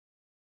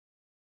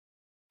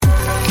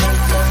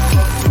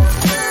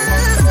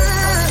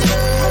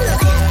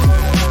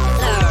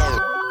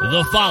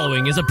The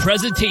following is a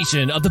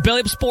presentation of the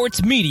Belly Up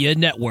Sports Media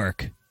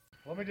Network.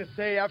 Let me just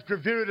say, after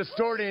View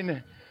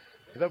distorting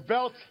the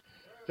belt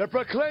to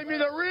proclaim me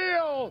the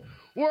real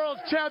world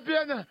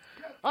champion,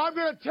 I'm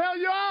going to tell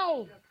you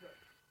all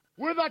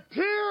with a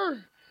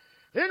tear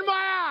in my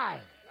eye,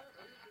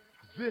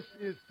 this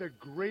is the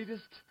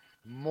greatest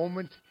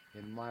moment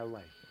in my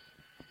life.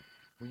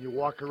 When you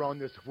walk around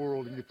this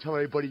world and you tell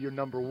everybody you're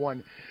number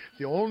one,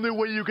 the only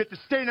way you get to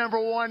stay number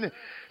one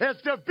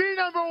is to be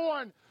number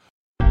one.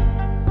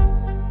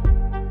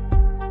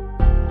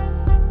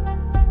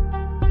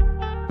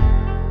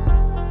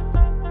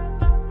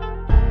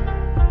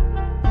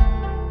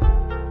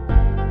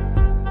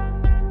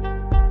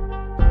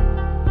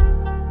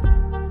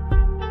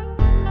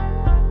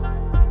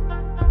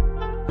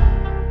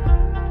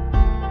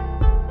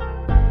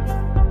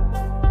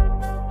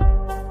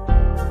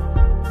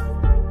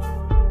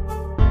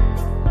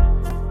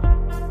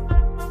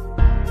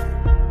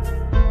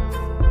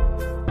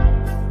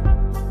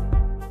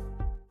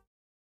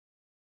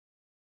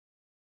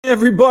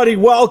 Everybody,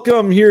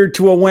 welcome here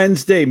to a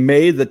Wednesday,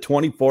 May the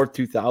 24th,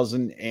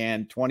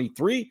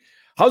 2023.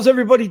 How's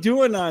everybody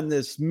doing on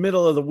this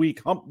middle of the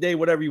week, hump day,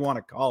 whatever you want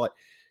to call it?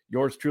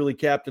 Yours truly,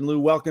 Captain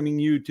Lou, welcoming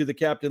you to the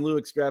Captain Lou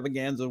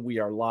Extravaganza. We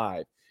are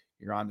live.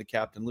 You're on the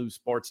Captain Lou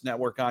Sports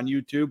Network on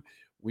YouTube.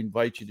 We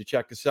invite you to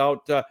check us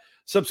out.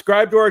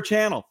 Subscribe to our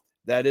channel.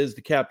 That is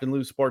the Captain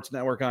Lou Sports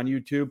Network on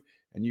YouTube.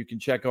 And you can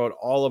check out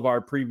all of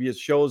our previous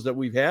shows that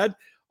we've had,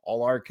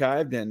 all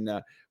archived, and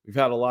we've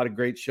had a lot of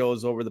great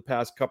shows over the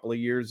past couple of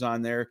years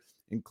on there,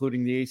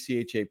 including the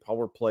ACHA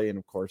Power Play and,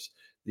 of course,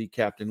 the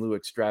Captain Lou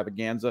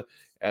Extravaganza,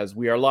 as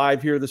we are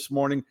live here this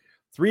morning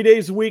 3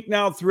 days a week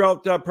now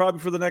throughout probably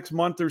for the next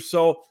month or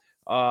so.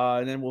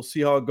 And then we'll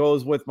see how it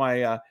goes with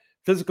my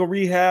physical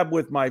rehab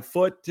with my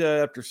foot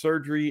after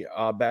surgery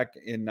back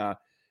in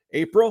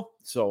April.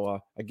 So,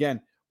 again,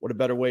 what a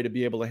better way to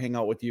be able to hang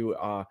out with you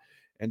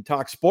and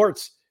talk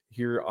sports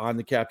here on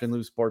the Captain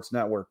Lou Sports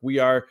Network. We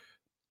are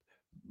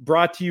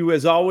brought to you,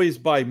 as always,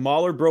 by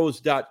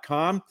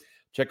MahlerBros.com.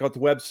 Check out the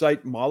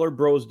website,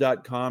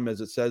 MahlerBros.com, as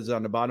it says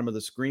on the bottom of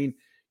the screen.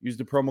 Use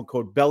the promo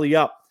code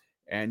BELLYUP,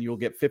 and you'll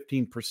get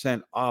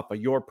 15% off of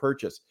your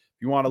purchase.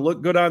 If you want to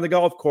look good on the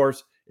golf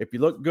course, if you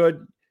look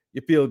good,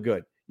 you feel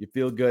good. You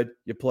feel good,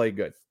 you play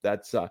good.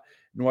 That's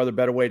no other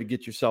better way to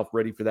get yourself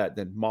ready for that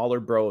than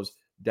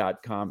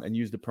MahlerBros.com, and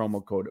use the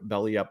promo code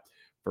BELLYUP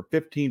for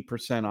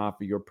 15%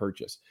 off of your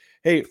purchase.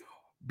 Hey,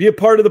 be a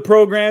part of the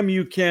program.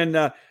 You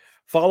can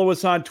follow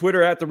us on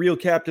Twitter at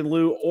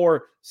 @TheRealCaptainLou,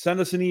 or send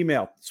us an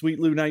email,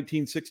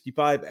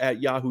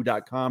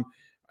 sweetlou1965@yahoo.com.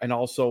 And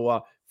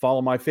also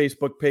follow my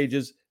Facebook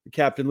pages, the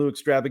Captain Lou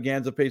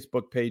Extravaganza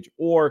Facebook page,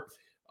 or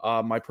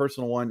my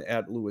personal one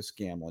at Lewis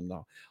Gamlin.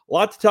 Now, a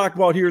lot to talk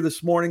about here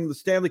this morning. The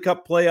Stanley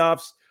Cup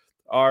playoffs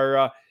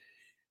are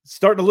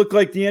starting to look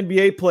like the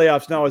NBA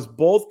playoffs now, as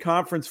both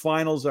conference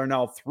finals are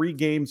now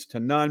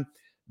 3-0.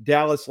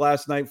 Dallas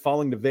last night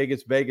falling to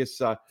Vegas.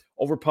 Vegas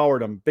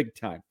overpowered them big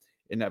time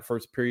in that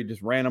first period,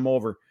 just ran them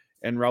over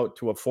en route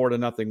to a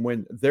 4-0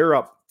 win. They're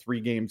up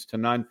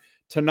 3-0.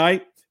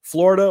 Tonight,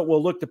 Florida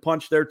will look to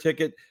punch their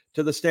ticket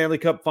to the Stanley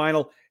Cup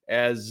final,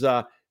 as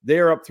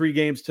they're up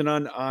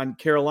 3-0 on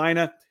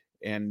Carolina,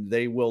 and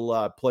they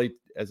will play,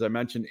 as I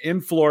mentioned,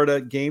 in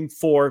Florida, Game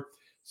 4.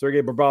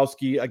 Sergei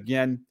Bobrovsky,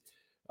 again,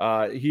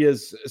 he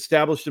has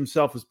established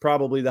himself as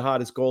probably the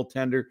hottest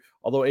goaltender,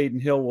 although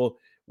Aiden Hill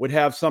would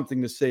have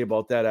something to say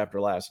about that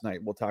after last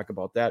night. We'll talk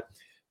about that.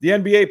 The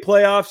NBA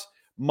playoffs,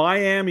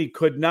 Miami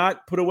could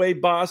not put away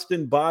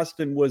Boston.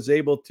 Boston was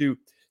able to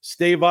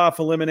stave off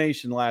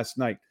elimination last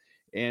night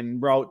en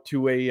route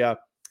to a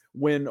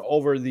win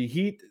over the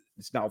Heat.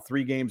 It's now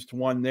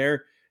 3-1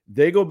 there.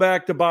 They go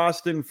back to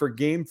Boston for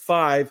Game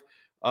 5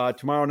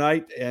 tomorrow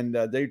night, and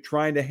they're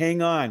trying to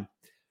hang on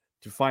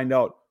to find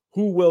out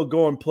who will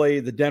go and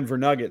play the Denver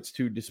Nuggets,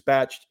 to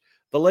dispatch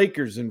the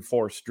Lakers in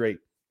 4 straight.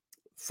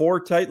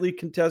 4 tightly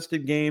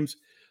contested games.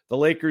 The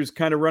Lakers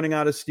kind of running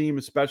out of steam,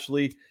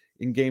 especially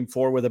in Game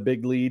 4 with a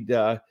big lead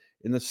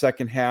in the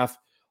second half.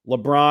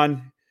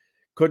 LeBron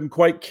couldn't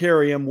quite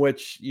carry him,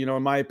 which, in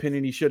my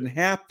opinion, he shouldn't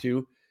have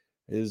to.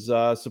 His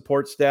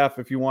support staff,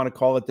 if you want to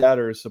call it that,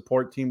 or his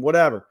support team,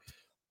 whatever,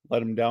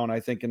 let him down,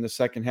 I think, in the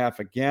second half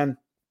again.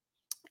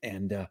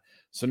 And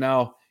so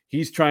now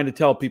he's trying to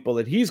tell people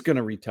that he's going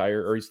to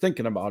retire, or he's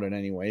thinking about it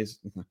anyways.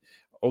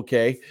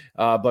 Okay.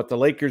 But the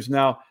Lakers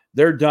now,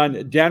 they're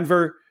done.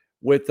 Denver,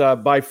 with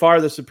by far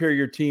the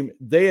superior team,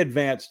 they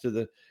advance to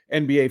the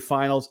NBA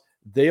Finals.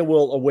 They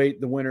will await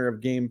the winner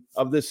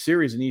of this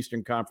series in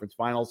Eastern Conference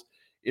Finals.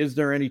 Is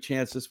there any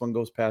chance this one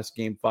goes past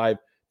Game 5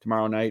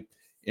 tomorrow night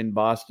in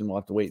Boston? We'll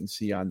have to wait and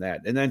see on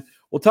that. And then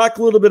we'll talk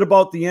a little bit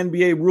about the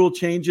NBA rule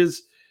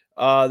changes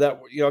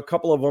that, a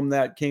couple of them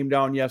that came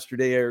down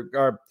yesterday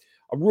are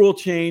a rule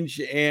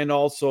change, and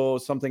also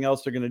something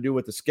else they're going to do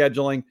with the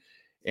scheduling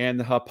and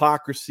the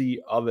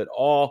hypocrisy of it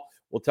all.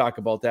 We'll talk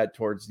about that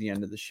towards the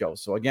end of the show.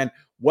 So again,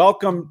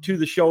 welcome to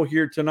the show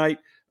here tonight,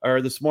 or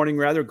this morning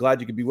rather.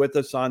 Glad you could be with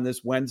us on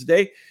this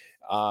Wednesday.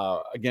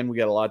 Again, we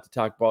got a lot to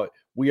talk about.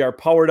 We are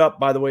powered up,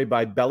 by the way,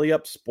 by Belly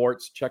Up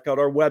Sports. Check out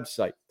our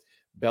website,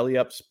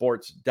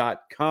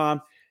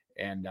 bellyupsports.com.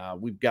 And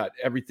we've got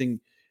everything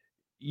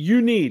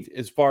you need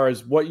as far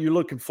as what you're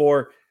looking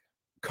for.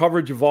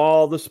 Coverage of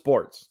all the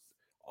sports,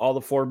 all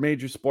the 4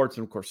 major sports,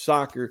 and of course,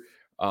 soccer,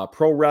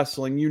 pro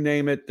wrestling, you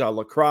name it,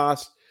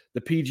 lacrosse, the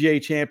PGA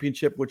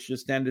Championship, which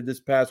just ended this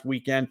past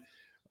weekend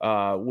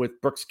with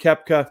Brooks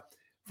Koepka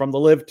from the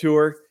Live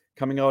Tour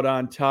coming out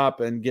on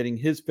top and getting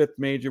his 5th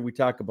major. We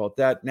talk about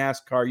that.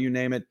 NASCAR, you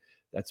name it.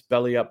 That's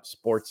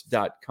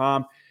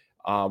bellyupsports.com.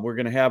 We're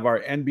going to have our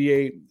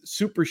NBA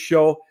Super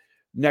Show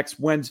next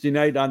Wednesday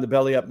night on the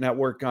Belly Up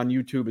Network on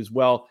YouTube as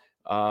well,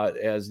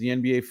 as the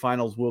NBA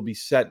Finals will be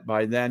set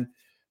by then.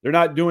 They're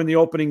not doing the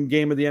opening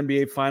game of the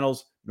NBA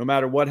Finals no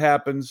matter what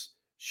happens.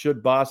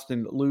 Should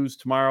Boston lose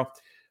tomorrow,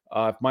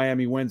 if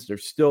Miami wins, they're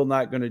still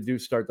not going to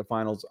start the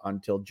finals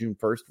until June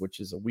 1st, which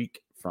is a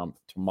week from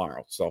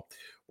tomorrow. So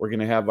we're going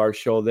to have our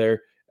show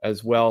there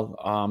as well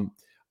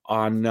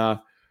on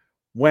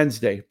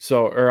Wednesday.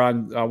 So, or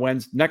on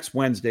next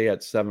Wednesday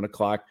at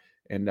 7:00.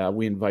 And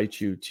we invite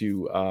you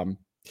to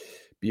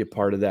be a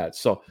part of that.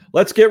 So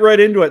let's get right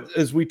into it.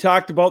 As we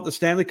talked about, the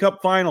Stanley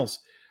Cup Finals,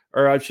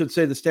 or I should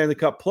say the Stanley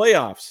Cup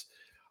playoffs,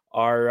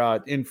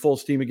 are in full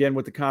steam again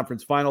with the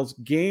conference finals.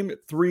 Game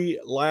 3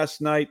 last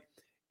night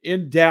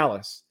in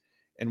Dallas.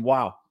 And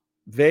wow,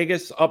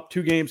 Vegas up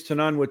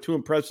 2-0 with 2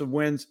 impressive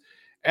wins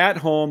at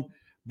home,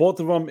 both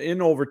of them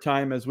in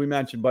overtime, as we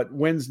mentioned, but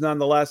wins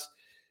nonetheless.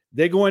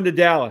 They go into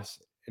Dallas,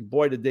 and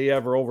boy, did they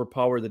ever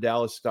overpower the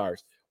Dallas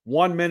Stars.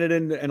 1 minute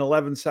and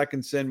 11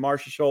 seconds in,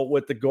 Marcia Schultz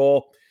with the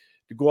goal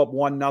to go up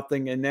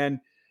 1-0. And then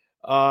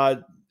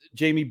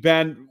Jamie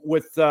Benn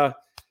with a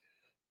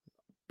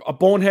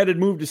boneheaded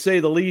move, to say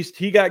the least.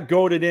 He got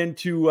goaded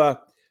into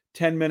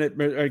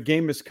 10-minute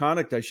game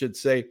misconduct, I should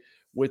say,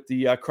 with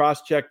the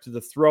cross-check to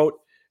the throat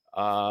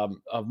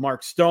of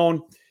Mark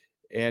Stone.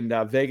 And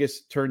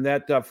Vegas turned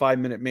that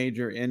 5-minute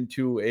major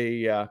into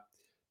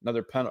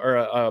another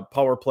a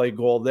power play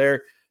goal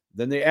there.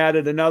 Then they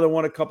added another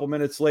one a couple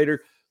minutes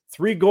later.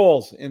 3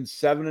 goals in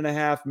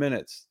 7.5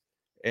 minutes.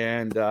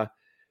 And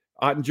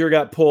Ottinger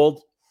got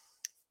pulled.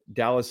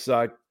 Dallas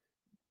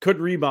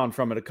couldn't rebound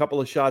from it. A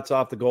couple of shots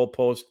off the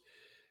goalpost.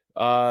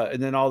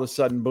 And then all of a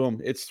sudden, boom,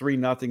 it's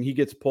 3-0. He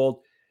gets pulled.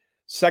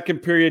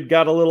 Second period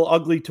got a little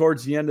ugly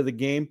towards the end of the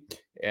game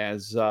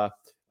as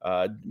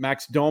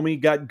Max Domi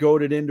got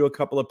goaded into a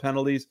couple of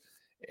penalties.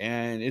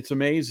 And it's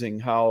amazing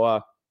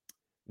how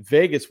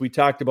Vegas, we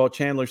talked about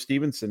Chandler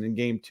Stevenson in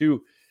game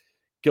 2,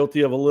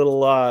 guilty of a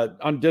little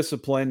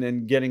undisciplined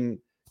and getting,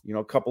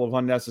 a couple of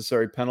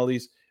unnecessary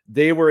penalties.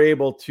 They were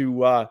able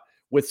to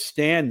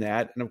withstand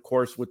that. And of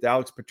course, with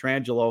Alex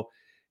Pietrangelo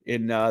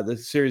in the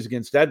series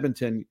against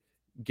Edmonton,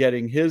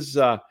 getting his,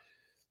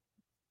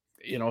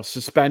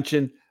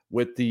 suspension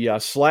with the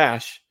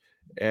slash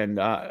and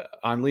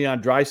on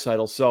Leon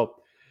Draisaitl. So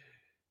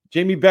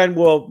Jamie Benn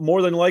will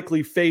more than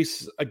likely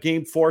face a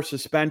game 4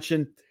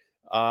 suspension.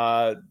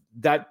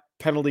 That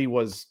penalty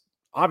was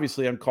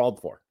obviously uncalled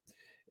for.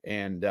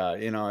 And,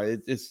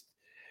 it's,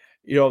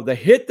 the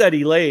hit that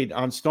he laid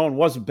on Stone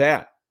wasn't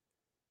bad.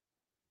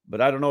 But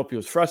I don't know if he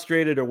was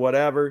frustrated or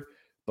whatever.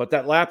 But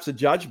that lapse of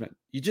judgment,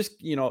 you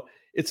just,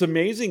 it's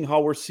amazing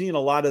how we're seeing a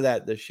lot of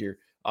that this year.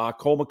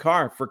 Cole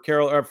Makar for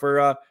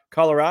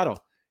Colorado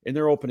in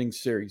their opening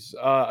series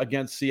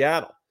against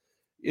Seattle.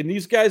 And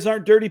these guys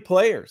aren't dirty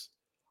players.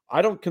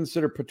 I don't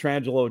consider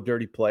Pietrangelo a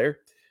dirty player.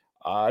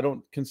 I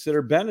don't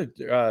consider Ben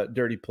a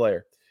dirty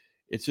player.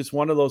 It's just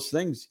one of those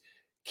things.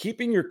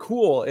 Keeping your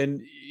cool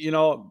and,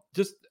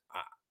 just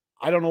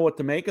I don't know what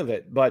to make of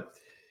it, but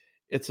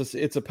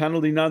it's a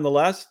penalty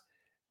nonetheless.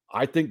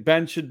 I think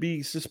Ben should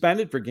be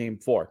suspended for game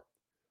 4.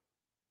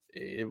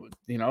 It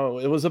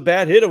was a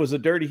bad hit. It was a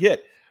dirty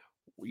hit.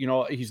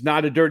 He's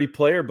not a dirty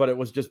player, but it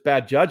was just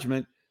bad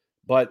judgment.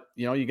 But,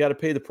 you got to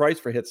pay the price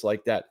for hits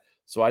like that.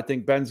 So I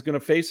think Ben's going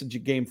to face a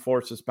game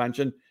 4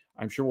 suspension.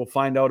 I'm sure we'll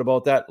find out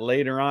about that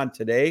later on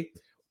today,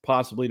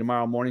 possibly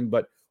tomorrow morning.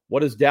 But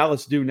what does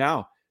Dallas do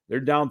now? They're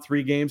down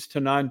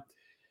 3-0.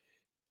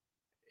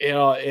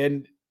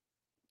 And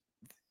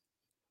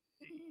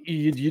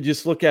you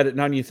just look at it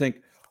now and you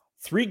think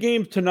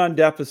 3-0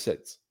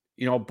 deficits.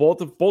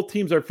 Both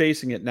teams are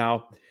facing it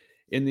now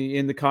in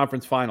the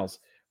conference finals.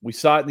 We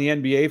saw it in the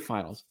NBA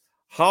finals.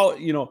 How,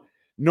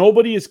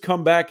 nobody has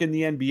come back in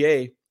the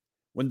NBA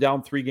when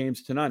down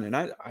 3-0. And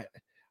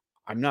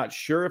I'm not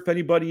sure if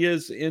anybody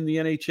is in the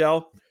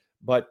NHL,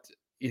 but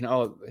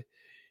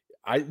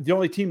the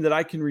only team that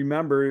I can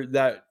remember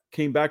that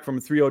came back from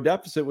a 3-0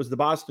 deficit was the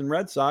Boston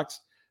Red Sox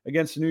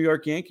against the New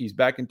York Yankees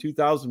back in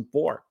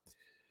 2004.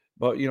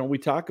 But, we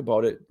talk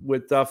about it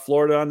with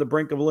Florida on the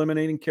brink of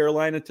eliminating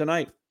Carolina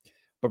tonight.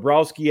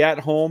 Bobrovsky at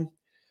home.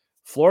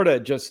 Florida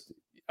just,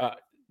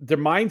 their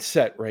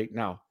mindset right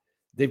now,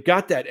 they've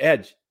got that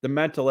edge, the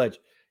mental edge.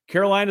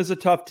 Carolina's a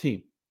tough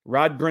team.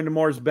 Rod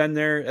Brindamore's been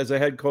there as a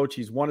head coach.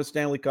 He's won a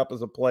Stanley Cup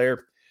as a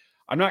player.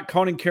 I'm not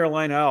counting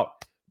Carolina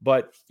out,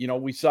 but,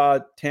 we saw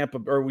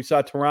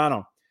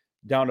Toronto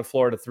down to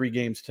Florida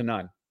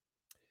 3-0.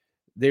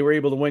 they were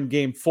able to win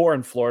game 4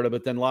 in Florida,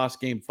 but then lost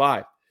game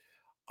 5.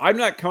 I'm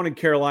not counting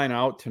Carolina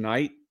out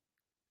tonight.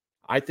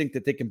 I think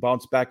that they can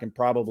bounce back and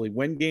probably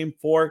win game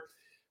 4,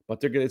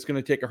 but it's going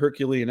to take a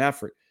Herculean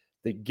effort.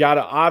 They got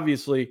to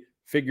obviously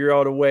figure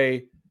out a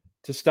way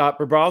to stop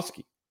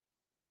Bobrovsky.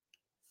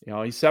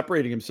 He's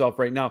separating himself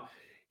right now.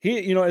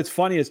 It's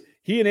funny is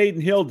he and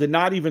Aiden Hill did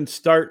not even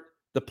start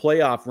the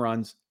playoff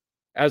runs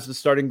as the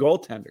starting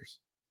goaltenders.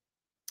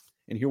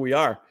 And here we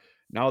are.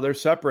 Now they're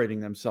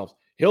separating themselves.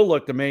 Hill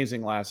looked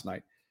amazing last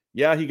night.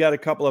 Yeah, he got a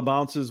couple of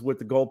bounces with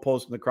the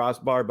goalpost and the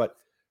crossbar, but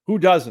who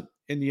doesn't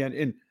in the end?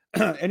 In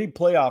any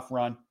playoff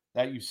run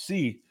that you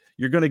see,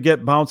 you're going to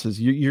get bounces.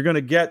 You're going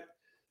to get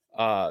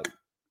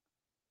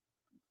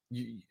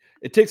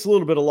it takes a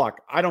little bit of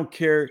luck. I don't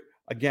care,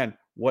 again,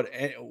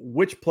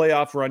 which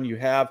playoff run you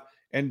have,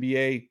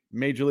 NBA,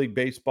 Major League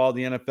Baseball,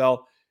 the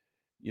NFL,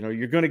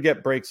 you're going to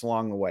get breaks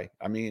along the way.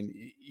 I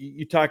mean,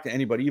 you talk to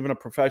anybody, even a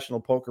professional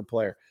poker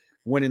player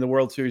winning the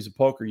World Series of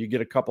Poker, you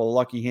get a couple of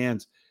lucky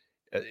hands.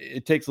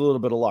 It takes a little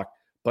bit of luck,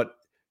 but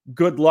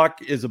good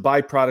luck is a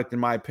byproduct, in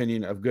my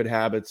opinion, of good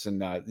habits and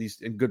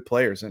good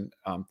players. And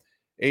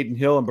Aiden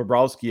Hill and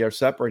Bobrovsky are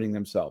separating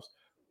themselves.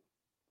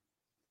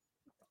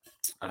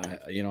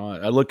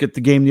 I look at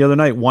the game the other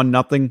night,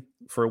 1-0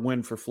 for a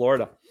win for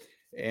Florida.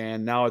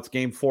 And now it's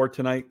game 4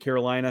 tonight,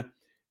 Carolina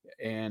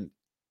and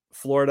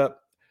Florida.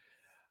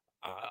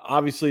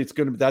 Obviously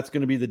that's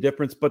going to be the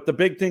difference. But the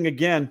big thing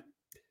again,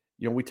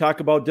 we talk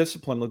about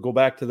discipline. We'll go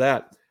back to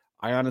that.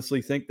 I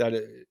honestly think that,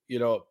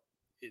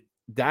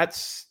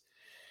 that's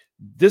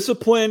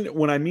discipline.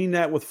 When I mean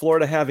that with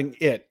Florida having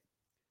it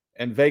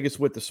and Vegas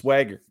with the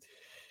swagger,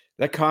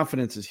 that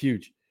confidence is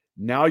huge.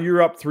 Now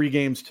you're up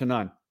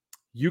 3-0.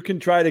 You can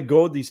try to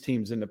goad these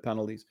teams into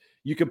penalties.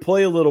 You can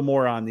play a little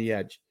more on the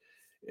edge.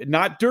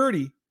 Not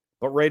dirty,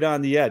 but right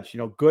on the edge.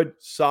 Good,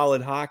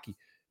 solid hockey.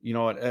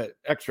 An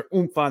extra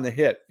oomph on the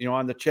hit,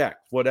 on the check,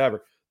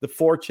 whatever. The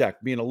forecheck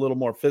being a little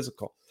more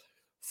physical.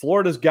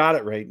 Florida's got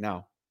it right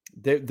now.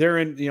 They're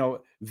in,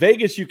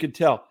 Vegas, you can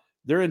tell.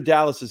 They're in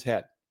Dallas's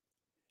head.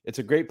 It's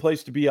a great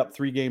place to be up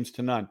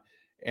 3-0.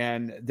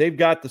 And they've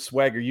got the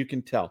swagger, you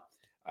can tell.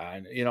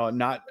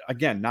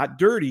 Not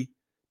dirty,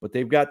 but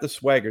they've got the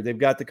swagger. They've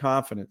got the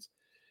confidence.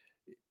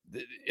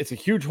 It's a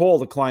huge hole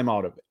to climb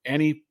out of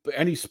any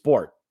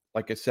sport.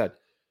 Like I said,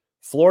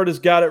 Florida's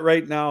got it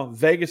right now.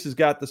 Vegas has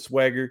got the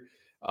swagger.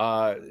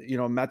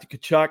 Matthew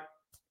Tkachuk,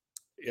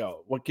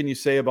 what can you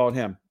say about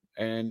him?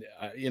 And,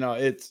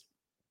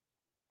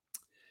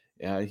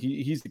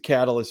 he's the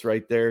catalyst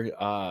right there.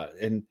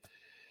 And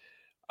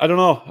I don't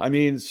know. I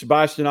mean,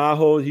 Sebastian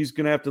Aho, he's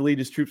going to have to lead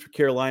his troops for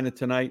Carolina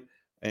tonight.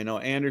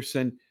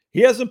 Anderson,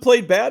 he hasn't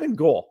played bad in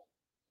goal.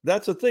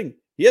 That's the thing.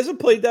 He hasn't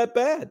played that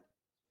bad.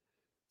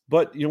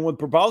 But, with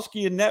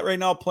Bobrovsky in net right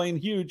now playing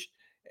huge,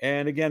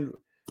 and again,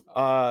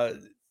 the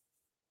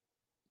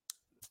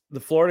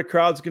Florida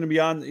crowd's going to be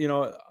on,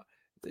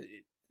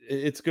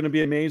 it's going to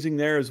be amazing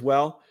there as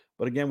well.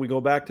 But again, we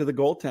go back to the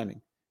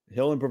goaltending.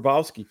 Hill and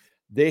Bobrovsky,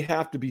 they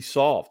have to be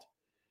solved.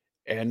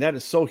 And that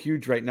is so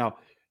huge right now.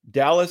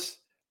 Dallas,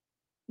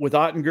 with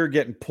Ottinger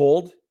getting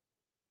pulled,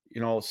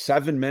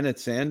 7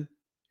 minutes in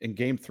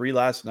game 3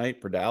 last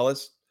night for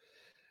Dallas.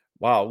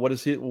 Wow, what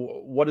is his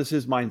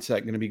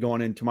mindset going to be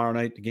going in tomorrow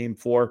night to game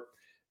 4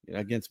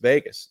 against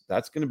Vegas?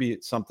 That's going to be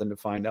something to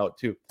find out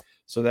too.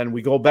 So then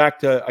we go back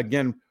to,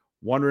 again,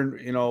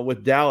 wondering,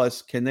 with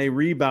Dallas, can they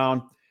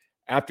rebound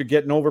after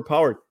getting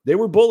overpowered? They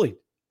were bullied.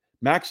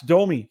 Max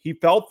Domi, he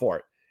fell for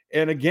it.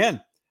 And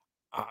again,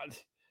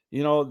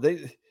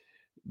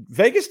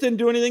 Vegas didn't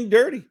do anything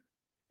dirty.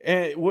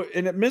 And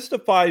it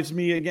mystifies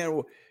me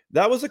again.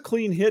 That was a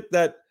clean hit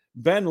that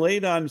Ben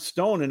laid on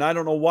Stone, and I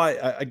don't know why.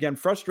 Again,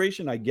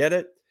 frustration, I get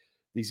it.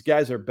 These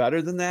guys are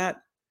better than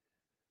that.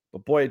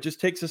 But, boy, it just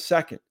takes a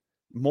second.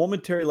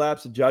 Momentary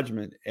lapse of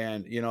judgment,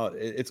 and,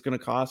 it's going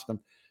to cost them.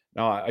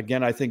 Now,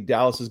 again, I think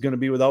Dallas is going to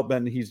be without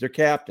Ben. He's their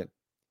captain.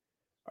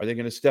 Are they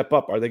going to step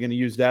up? Are they going to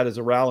use that as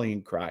a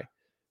rallying cry?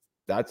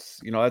 That's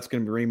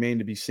going to remain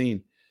to be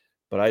seen.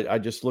 But I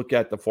just look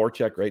at the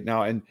forecheck right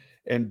now,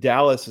 and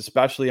Dallas,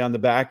 especially on the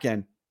back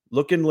end,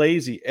 looking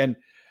lazy. And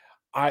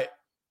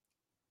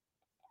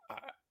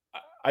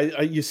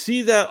you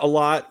see that a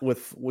lot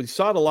we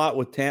saw it a lot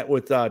with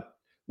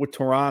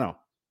Toronto.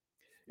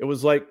 It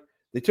was like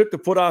they took the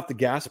foot off the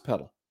gas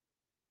pedal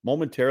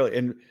momentarily,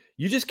 and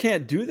you just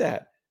can't do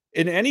that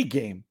in any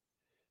game.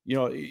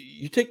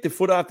 You take the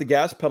foot off the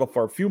gas pedal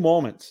for a few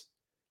moments,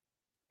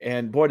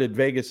 and boy, did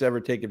Vegas ever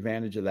take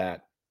advantage of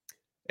that.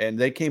 And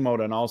they came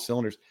out on all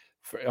cylinders.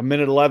 For a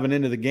minute 11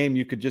 into the game,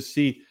 you could just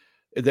see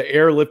the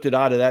air lifted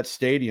out of that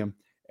stadium.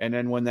 And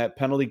then when that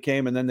penalty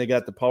came, and then they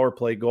got the power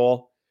play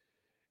goal,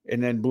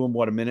 and then boom,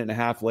 a minute and a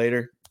half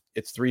later,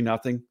 it's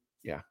 3-0.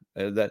 Yeah.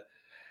 That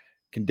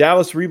can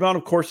Dallas rebound?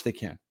 Of course they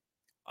can.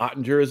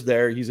 Ottinger is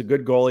there. He's a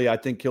good goalie. I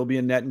think he'll be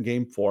in net in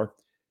game 4.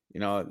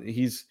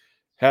 He's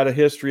had a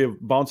history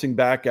of bouncing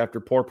back after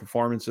poor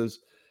performances,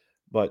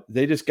 but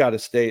they just got to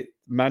stay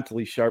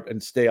mentally sharp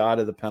and stay out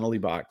of the penalty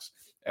box.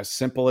 As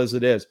simple as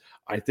it is.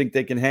 I think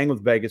they can hang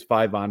with Vegas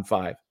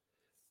 5-on-5.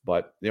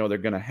 But, they're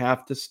going to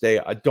have to stay.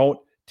 Don't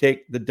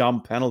take the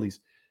dumb penalties.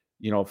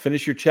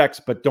 Finish your checks,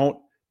 but don't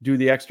do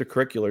the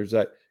extracurriculars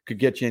that could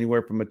get you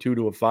anywhere from a 2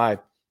 to a 5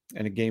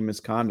 and a game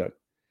misconduct.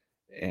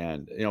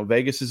 And,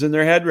 Vegas is in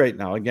their head right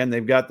now. Again,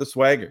 they've got the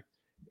swagger.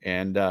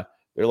 And they're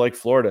like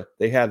Florida.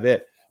 They have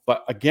it.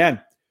 But,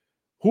 again,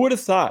 who would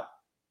have thought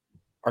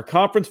our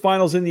conference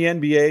finals in the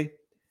NBA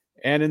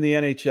and in the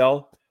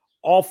NHL,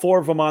 all 4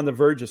 of them on the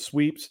verge of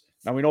sweeps.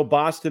 Now, we know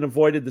Boston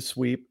avoided the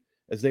sweep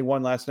as they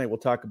won last night. We'll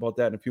talk about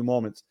that in a few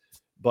moments.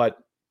 But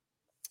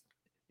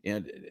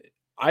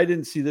I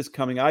didn't see this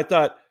coming. I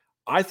thought,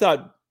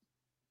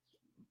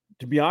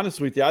 to be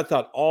honest with you, I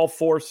thought all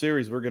 4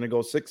 series were going to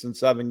go 6 and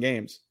 7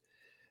 games.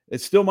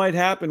 It still might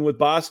happen with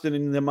Boston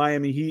and the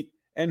Miami Heat.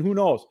 And who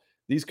knows?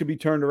 These could be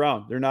turned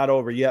around. They're not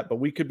over yet, but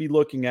we could be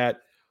looking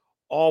at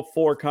all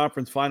 4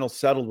 conference finals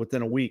settled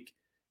within a week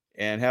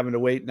and having to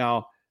wait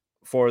now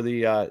for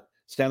the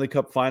Stanley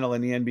Cup final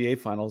and the NBA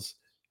finals.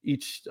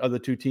 Each of the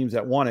 2 teams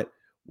that won it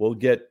will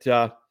get,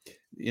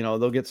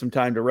 they'll get some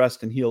time to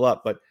rest and heal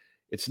up. But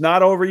it's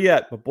not over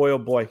yet. But boy, oh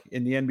boy,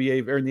 in the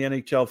NBA or in the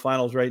NHL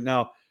finals right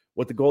now,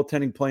 with the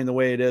goaltending playing the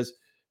way it is,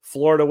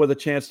 Florida with a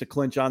chance to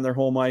clinch on their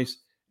home ice,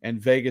 and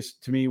Vegas,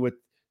 to me, with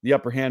the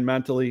upper hand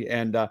mentally.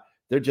 And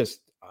they're just,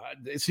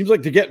 it seems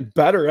like they're getting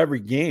better every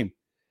game.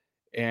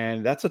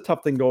 And that's a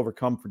tough thing to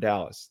overcome for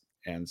Dallas.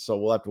 And so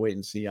we'll have to wait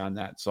and see on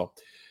that. So,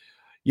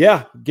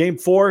 yeah, game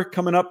 4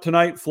 coming up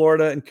tonight,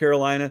 Florida and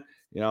Carolina.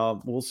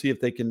 We'll see if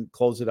they can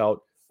close it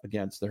out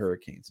against the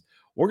Hurricanes.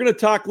 We're going to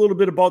talk a little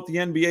bit about the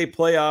NBA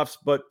playoffs,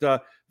 but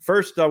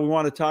first we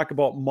want to talk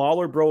about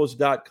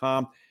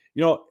MahlerBros.com.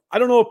 I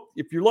don't know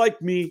if you're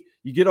like me,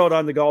 you get out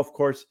on the golf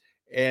course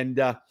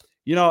and,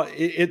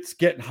 it's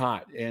getting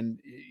hot, and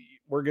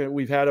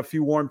we've had a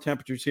few warm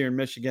temperatures here in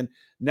Michigan.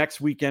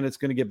 Next weekend, it's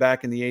going to get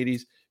back in the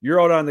 80s.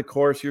 You're out on the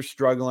course, you're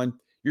struggling,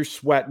 you're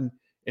sweating,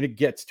 and it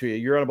gets to you.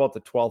 You're on about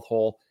the 12th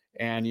hole,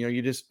 and,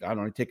 you just,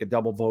 take a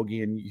double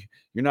bogey, and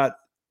you're not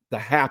the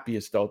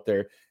happiest out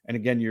there. And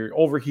again, you're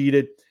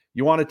overheated.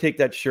 You want to take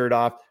that shirt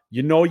off.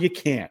 You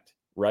can't,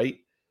 right?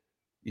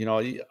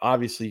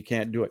 Obviously you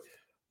can't do it.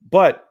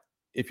 But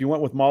if you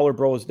went with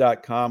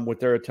MahlerBros.com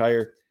with their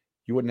attire,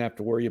 you wouldn't have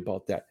to worry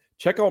about that.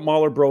 Check out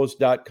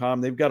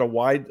MahlerBros.com. They've got a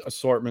wide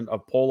assortment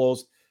of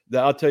polos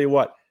that, I'll tell you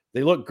what,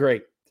 they look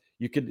great.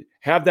 You could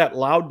have that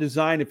loud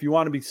design if you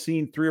want to be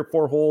seen 3 or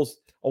 4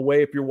 holes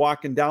away. If you're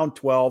walking down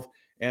 12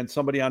 and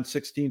somebody on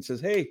 16 says,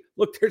 hey,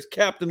 look, there's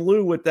Captain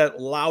Lou with that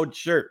loud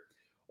shirt.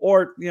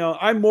 Or,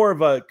 I'm more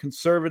of a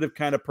conservative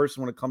kind of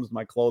person when it comes to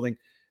my clothing.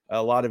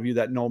 A lot of you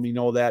that know me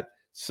know that.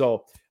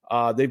 So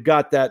they've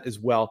got that as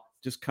well.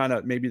 Just kind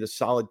of maybe the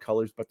solid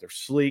colors, but they're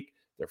sleek,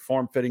 they're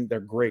form-fitting, they're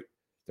great.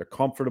 They're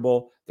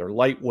comfortable, they're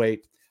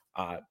lightweight.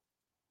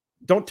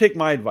 Don't take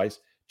my advice.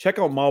 Check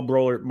out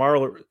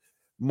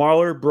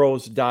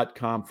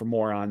MahlerBros.com for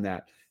more on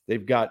that.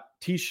 They've got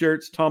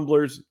T-shirts,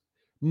 tumblers,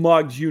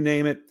 mugs, you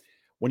name it.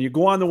 When you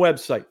go on the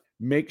website,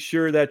 make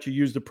sure that you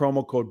use the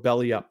promo code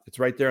BELLYUP. It's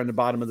right there on the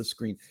bottom of the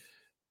screen,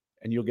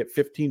 and you'll get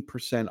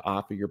 15%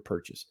 off of your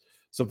purchase.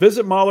 So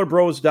visit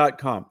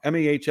MahlerBros.com,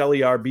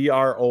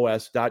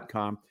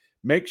 MahlerBros.com.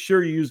 Make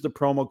sure you use the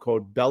promo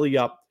code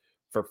BELLYUP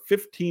for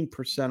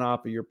 15%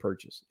 off of your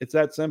purchase. It's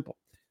that simple.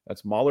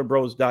 That's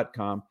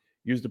MahlerBros.com.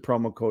 Use the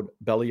promo code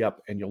BELLYUP,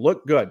 and you'll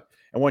look good.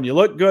 And when you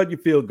look good, you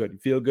feel good. You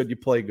feel good, you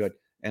play good,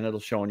 and it'll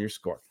show on your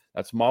score.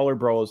 That's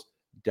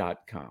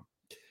MahlerBros.com.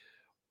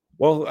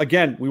 Well,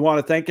 again, we want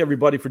to thank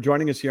everybody for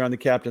joining us here on the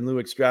Captain Lou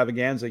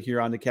Extravaganza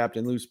here on the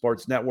Captain Lou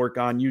Sports Network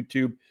on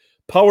YouTube.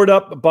 Powered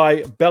up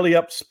by Belly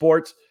Up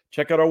Sports.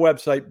 Check out our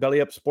website,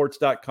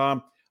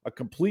 bellyupsports.com. A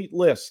complete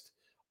list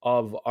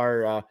of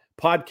our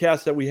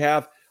podcasts that we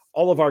have.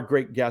 All of our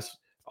great guests,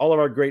 all of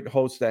our great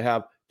hosts that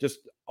have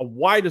just a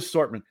wide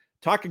assortment.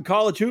 Talking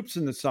college hoops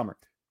in the summer,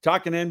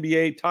 talking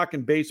NBA,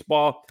 talking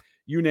baseball,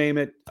 you name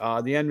it. The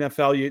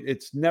NFL,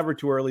 it's never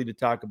too early to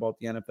talk about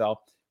the NFL.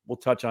 We'll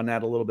touch on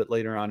that a little bit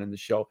later on in the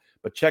show.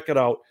 But check it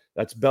out.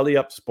 That's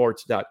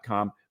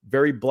bellyupsports.com.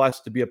 Very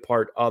blessed to be a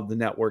part of the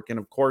network. And,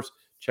 of course,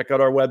 check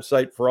out our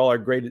website for all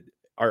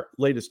our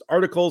latest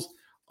articles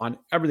on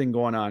everything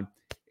going on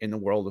in the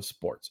world of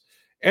sports.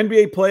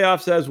 NBA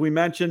playoffs, as we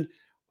mentioned.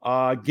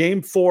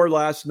 Game 4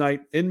 last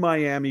night in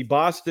Miami.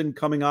 Boston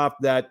coming off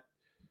that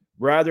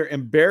rather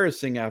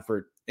embarrassing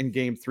effort in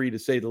Game 3, to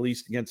say the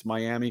least, against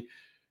Miami.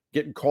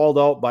 Getting called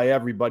out by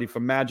everybody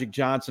from Magic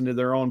Johnson to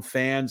their own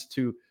fans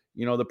to,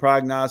 the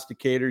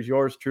prognosticators,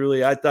 yours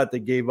truly. I thought they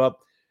gave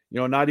up,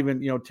 not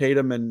even,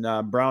 Tatum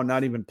and Brown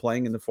not even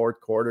playing in the fourth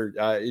quarter.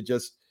 It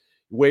just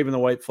waving the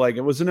white flag.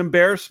 It was an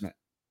embarrassment.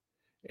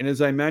 And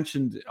as I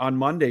mentioned on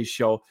Monday's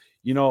show,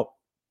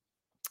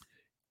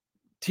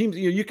 teams,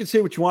 you can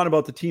say what you want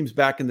about the teams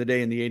back in the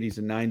day in the 80s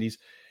and 90s.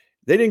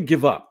 They didn't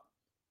give up.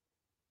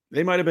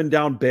 They might have been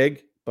down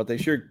big, but they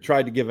sure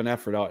tried to give an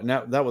effort out. And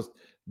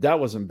that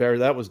was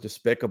embarrassing. That was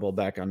despicable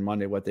back on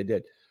Monday, what they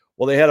did.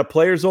 Well, they had a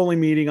players-only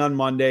meeting on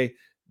Monday,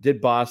 did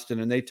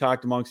Boston, and they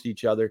talked amongst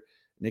each other.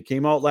 And they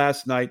came out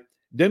last night.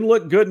 Didn't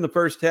look good in the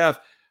first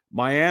half.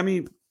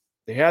 Miami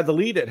They had the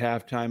lead at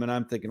halftime, and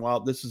I'm thinking, well,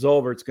 this is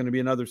over. It's going to be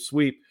another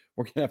sweep.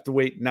 We're going to have to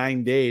wait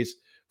 9 days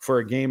for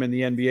a game in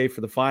the NBA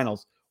for the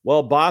finals.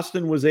 Well,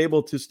 Boston was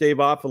able to stave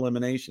off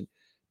elimination.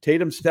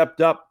 Tatum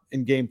stepped up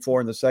in game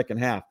 4 in the second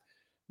half.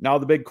 Now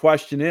the big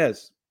question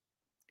is,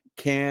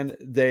 can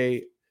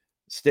they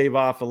stave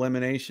off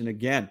elimination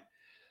again?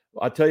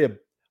 I'll tell you,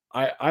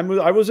 I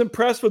was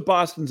impressed with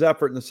Boston's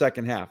effort in the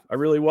second half. I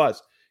really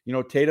was.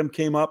 Tatum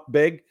came up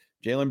big.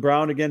 Jaylen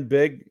Brown again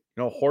big.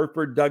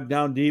 Horford dug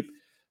down deep.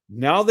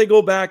 Now they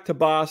go back to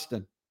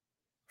Boston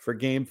for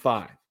game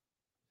 5.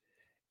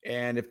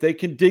 And if they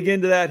can dig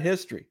into that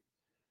history,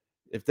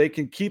 if they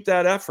can keep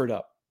that effort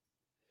up.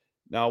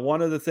 Now,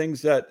 one of the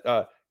things that,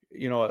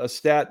 a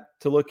stat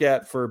to look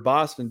at for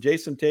Boston,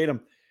 Jason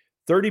Tatum,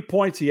 30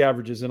 points he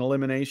averages in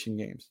elimination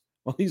games.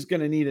 Well, he's going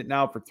to need it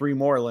now for 3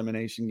 more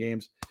elimination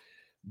games.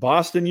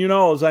 Boston,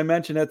 as I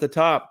mentioned at the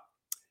top,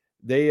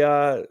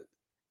 the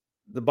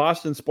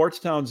Boston sports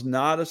town's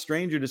not a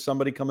stranger to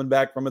somebody coming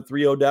back from a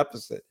 3-0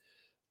 deficit,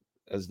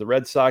 as the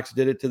Red Sox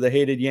did it to the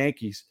hated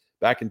Yankees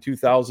back in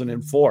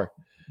 2004.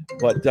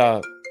 But,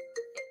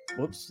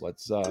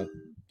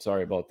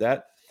 sorry about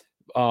that.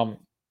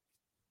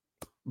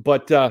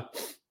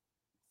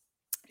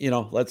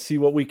 Let's see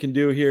what we can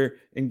do here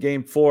in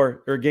game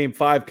 4 or game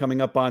 5 coming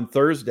up on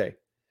Thursday.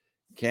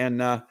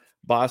 Can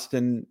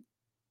Boston,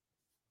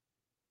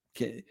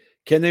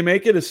 can they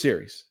make it a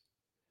series?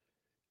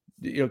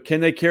 Can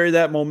they carry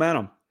that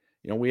momentum?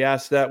 We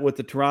asked that with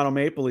the Toronto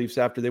Maple Leafs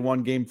after they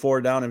won game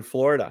 4 down in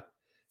Florida.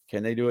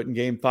 Can they do it in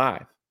game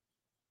 5?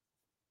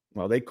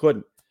 Well, they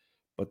couldn't.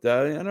 But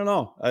I don't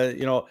know. A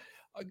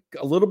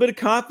little bit of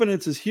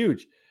confidence is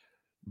huge.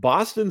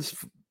 Boston's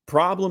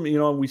problem,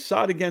 we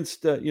saw it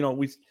against,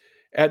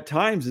 at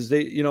times is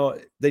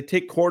they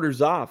take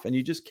quarters off, and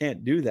you just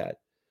can't do that.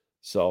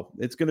 So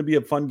it's going to be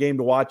a fun game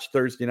to watch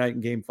Thursday night in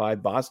game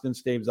 5. Boston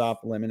staves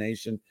off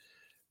elimination.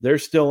 They're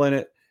still in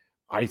it.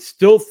 I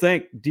still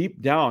think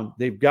deep down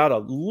they've got a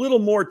little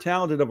more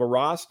talented of a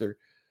roster,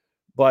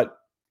 but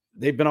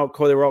they were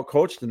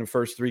outcoached in the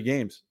first 3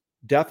 games,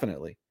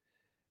 definitely.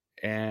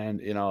 And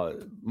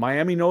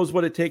Miami knows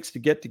what it takes to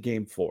get to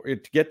game 4,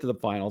 to get to the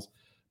finals.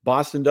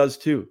 Boston does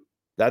too.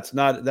 That's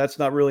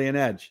not really an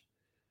edge.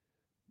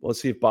 Let's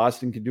see if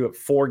Boston can do it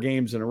 4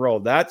 games in a row.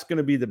 That's going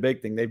to be the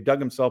big thing. They've dug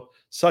themselves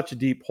such a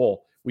deep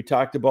hole. We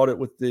talked about it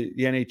with the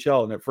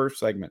NHL in that first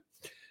segment.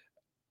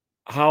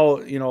 How,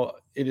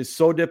 it is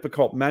so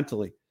difficult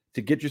mentally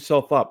to get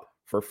yourself up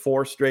for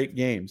 4 straight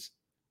games.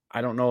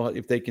 I don't know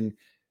if they can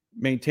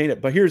maintain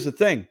it. But here's the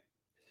thing.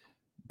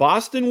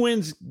 Boston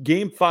wins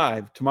game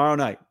 5 tomorrow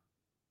night.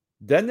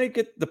 Then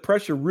the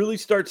pressure really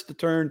starts to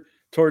turn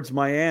towards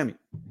Miami.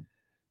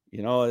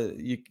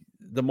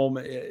 The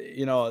moment,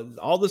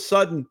 all of a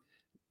sudden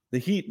the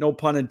heat, no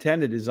pun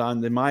intended, is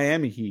on the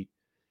Miami Heat.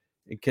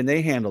 And can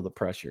they handle the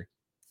pressure?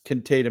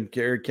 Can Tatum,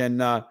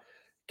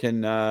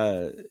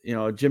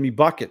 Jimmy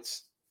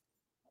Buckets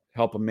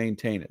help them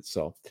maintain it?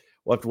 So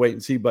we'll have to wait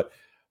and see, but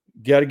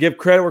got to give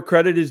credit where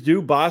credit is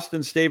due.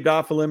 Boston staved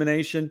off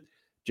elimination.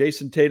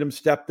 Jason Tatum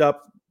stepped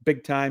up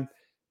big time.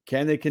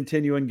 Can they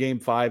continue in game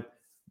 5?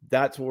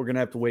 That's what we're going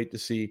to have to wait to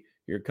see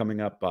here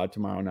coming up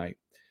tomorrow night.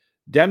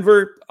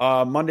 Denver,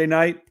 Monday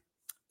night,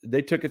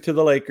 they took it to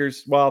the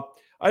Lakers. Well,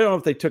 I don't know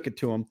if they took it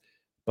to them,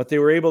 but they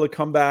were able to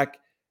come back.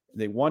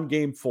 They won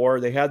game 4.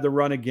 They had the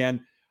run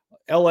again.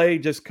 LA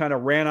just kind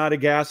of ran out of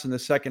gas in the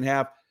second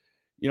half.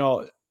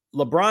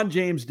 LeBron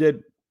James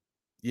did,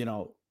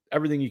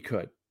 everything he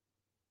could.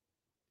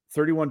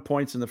 31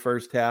 points in the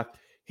first half.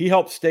 He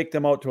helped stake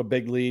them out to a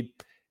big lead.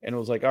 And it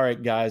was like, all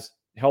right, guys,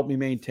 help me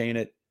maintain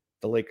it.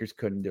 The Lakers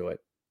couldn't do it.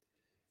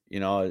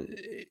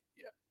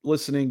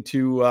 Listening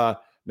to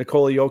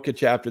Nikola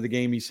Jokic after the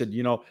game, he said,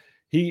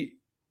 he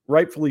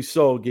rightfully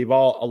so gave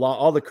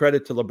all the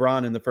credit to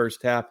LeBron in the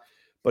first half,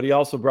 but he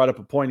also brought up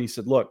a point. He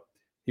said, look,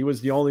 he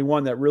was the only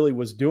one that really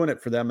was doing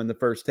it for them in the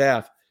first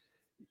half.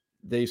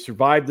 They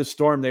survived the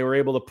storm. They were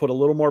able to put a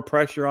little more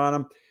pressure on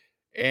them.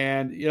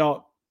 And,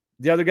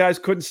 the other guys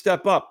couldn't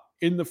step up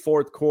in the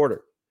fourth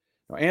quarter.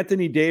 Now,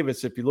 Anthony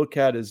Davis, if you look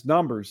at his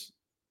numbers,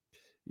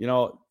 he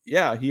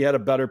had a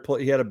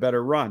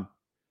better run,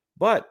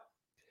 but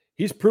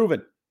he's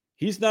proven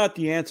he's not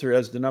the answer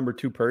as the number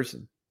 2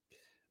 person.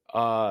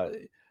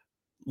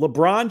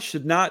 LeBron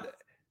should not,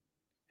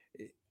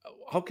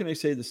 how can I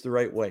say this the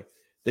right way?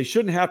 They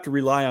shouldn't have to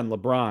rely on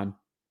LeBron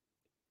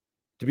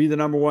to be the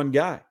number 1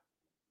 guy.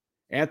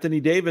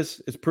 Anthony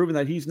Davis has proven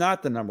that he's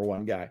not the number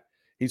 1 guy.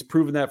 He's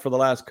proven that for the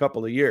last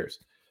couple of years.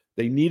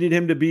 They needed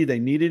him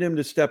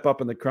to step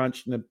up in the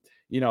crunch,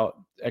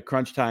 at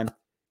crunch time.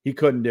 He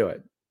couldn't do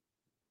it.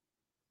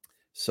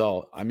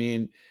 So, I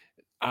mean,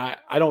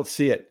 I don't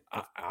see it.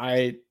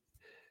 I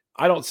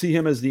don't see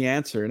him as the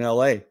answer in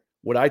LA.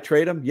 Would I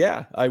trade him?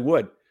 Yeah, I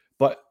would.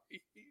 But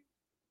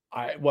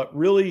now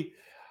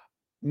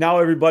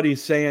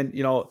everybody's saying,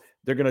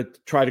 they're going to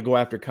try to go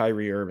after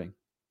Kyrie Irving.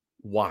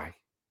 Why?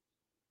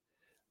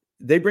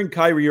 They bring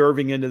Kyrie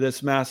Irving into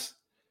this mess,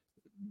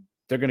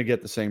 they're going to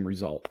get the same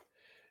result.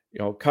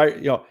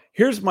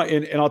 Here's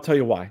and I'll tell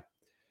you why.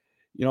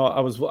 I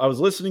was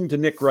listening to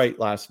Nick Wright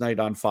last night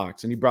on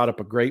Fox, and he brought up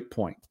a great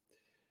point.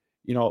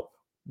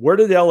 Where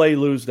did LA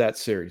lose that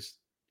series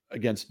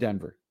against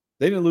Denver?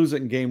 They didn't lose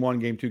it in game 1,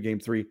 game 2, game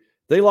 3.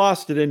 They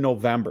lost it in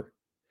November.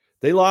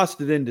 They lost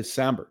it in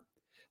December.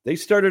 They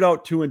started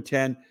out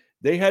 2-10.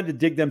 They had to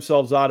dig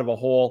themselves out of a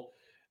hole.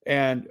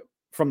 And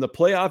from the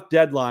playoff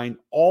deadline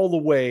all the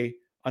way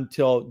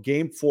until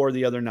game 4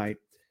 the other night,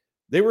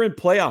 they were in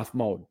playoff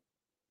mode.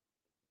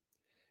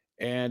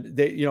 And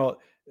they,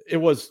 it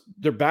was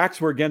their backs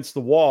were against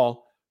the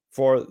wall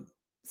for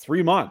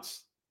 3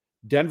 months.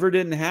 Denver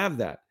didn't have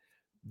that.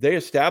 They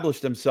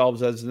established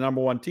themselves as the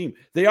number 1 team.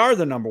 They are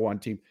the number 1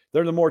 team.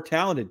 They're the more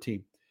talented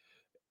team.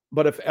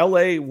 But if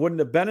LA wouldn't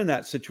have been in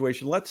that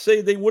situation, let's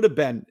say they would have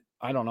been,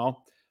 I don't know,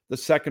 the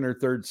 2nd or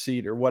 3rd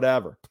seed or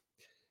whatever,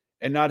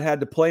 and not had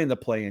to play in the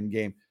play-in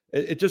game,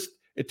 it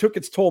took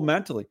its toll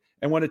mentally.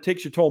 And when it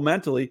takes your toll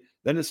mentally,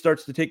 then it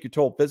starts to take your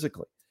toll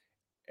physically.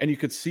 And you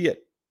could see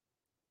it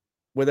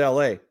with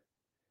LA.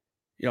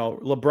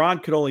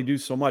 LeBron could only do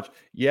so much.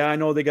 Yeah, I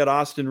know they got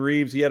Austin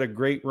Reeves. He had a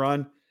great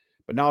run,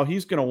 but now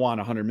he's going to want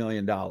 $100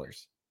 million.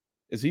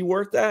 Is he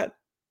worth that?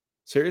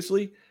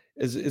 Seriously?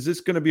 Is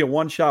this going to be a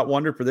one-shot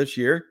wonder for this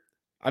year?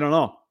 I don't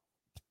know.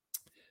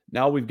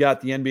 Now we've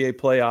got the NBA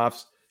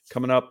playoffs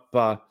coming up.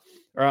 The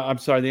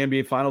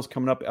NBA finals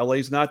coming up.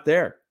 LA's not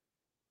there.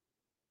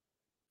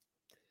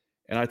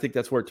 And I think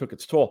that's where it took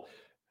its toll.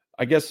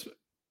 I guess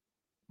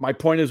my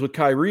point is with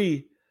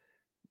Kyrie,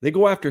 they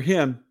go after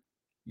him.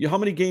 How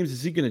many games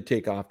is he going to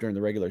take off during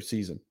the regular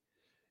season?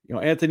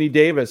 Anthony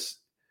Davis,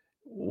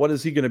 what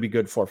is he going to be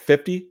good for?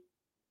 50?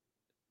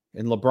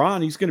 And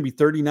LeBron, he's going to be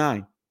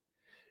 39.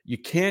 You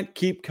can't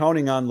keep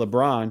counting on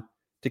LeBron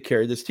to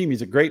carry this team.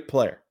 He's a great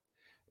player.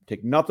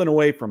 Take nothing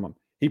away from him.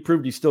 He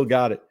proved he still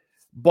got it.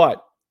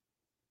 But,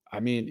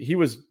 he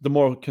was the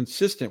more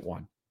consistent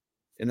one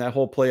in that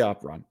whole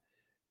playoff run.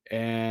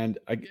 And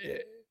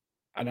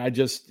I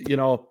just,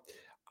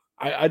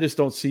 I just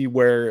don't see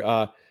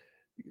where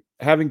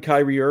having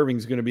Kyrie Irving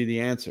is going to be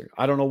the answer.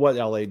 I don't know what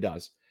LA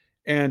does.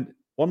 And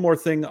one more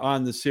thing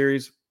on the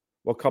series,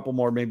 well, a couple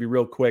more, maybe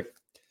real quick.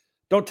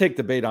 Don't take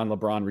the bait on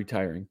LeBron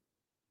retiring.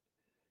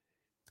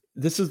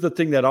 This is the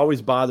thing that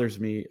always bothers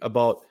me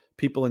about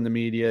people in the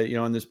media,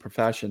 in this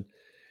profession.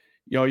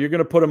 You're going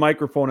to put a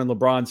microphone in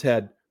LeBron's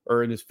head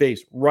or in his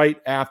face right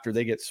after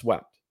they get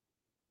swept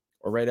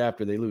or right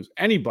after they lose.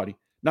 Anybody,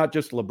 not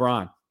just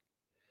LeBron.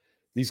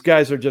 These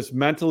guys are just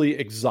mentally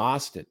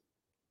exhausted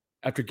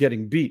after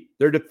getting beat.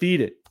 They're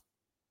defeated.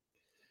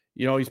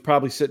 He's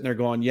probably sitting there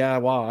going, yeah,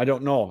 wow, I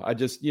don't know. I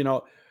just,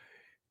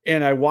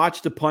 and I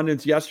watched the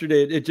pundits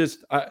yesterday. It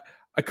just,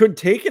 I couldn't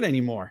take it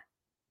anymore.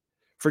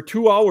 For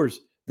 2 hours,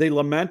 they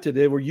lamented.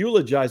 They were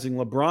eulogizing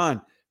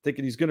LeBron,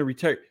 thinking he's going to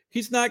retire.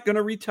 He's not going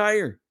to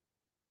retire.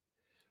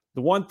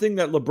 The one thing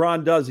that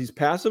LeBron does, he's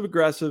passive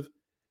aggressive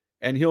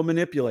and he'll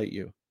manipulate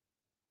you.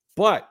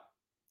 But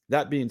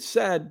that being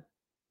said,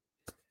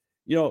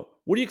 what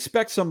do you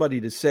expect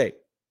somebody to say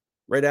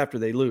right after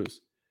they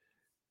lose?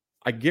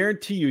 I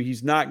guarantee you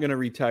he's not going to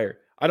retire.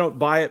 I don't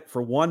buy it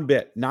for one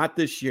bit. Not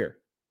this year.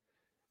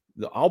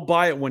 I'll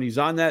buy it when he's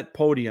on that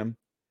podium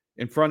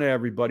in front of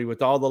everybody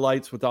with all the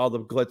lights, with all the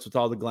glitz, with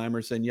all the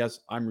glamour, saying, yes,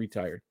 I'm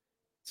retired.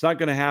 It's not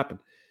going to happen.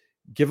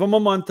 Give him a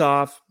month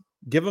off.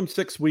 Give him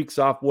 6 weeks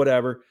off,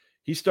 whatever.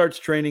 He starts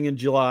training in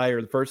July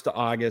or the 1st of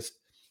August.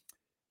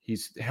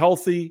 He's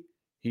healthy.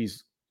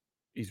 He's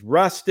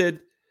rested.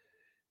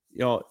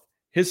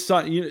 His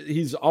son,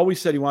 he's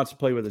always said he wants to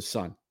play with his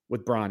son,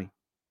 with Bronny.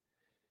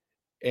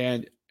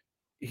 And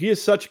he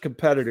is such a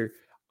competitor.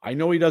 I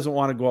know he doesn't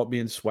want to go out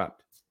being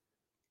swept.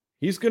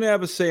 He's going to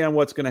have a say on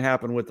what's going to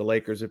happen with the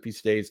Lakers if he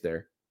stays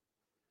there.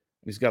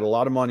 He's got a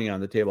lot of money on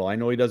the table. I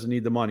know he doesn't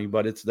need the money,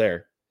 but it's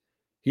there.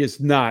 He is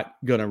not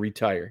going to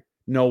retire.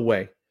 No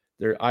way.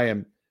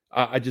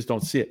 I just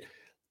don't see it.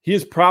 He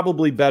is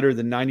probably better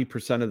than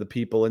 90% of the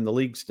people in the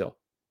league still,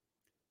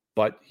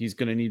 but he's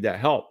going to need that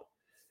help.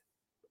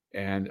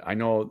 And I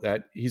know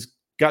that he's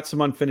got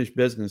some unfinished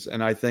business.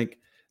 And I think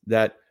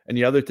that, and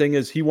the other thing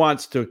is he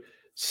wants to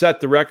set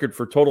the record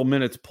for total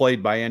minutes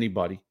played by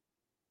anybody.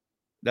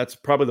 That's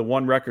probably the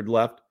one record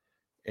left.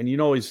 And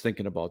he's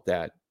thinking about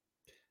that.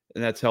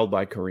 And that's held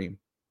by Kareem.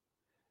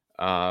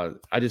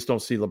 I just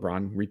don't see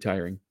LeBron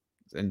retiring.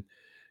 And,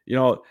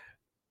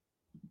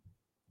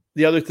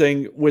 the other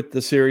thing with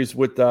the series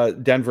with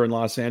Denver and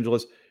Los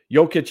Angeles,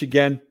 Jokic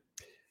again,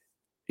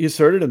 he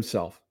asserted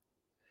himself.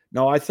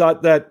 Now, I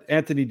thought that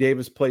Anthony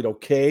Davis played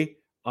okay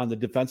on the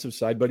defensive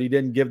side, but he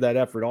didn't give that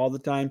effort all the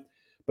time.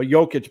 But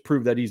Jokic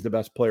proved that he's the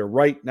best player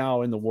right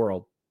now in the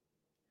world.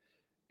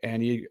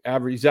 And he's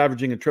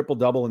averaging a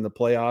triple-double in the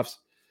playoffs.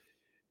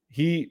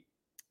 He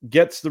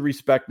gets the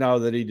respect now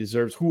that he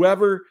deserves.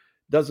 Whoever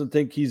doesn't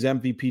think he's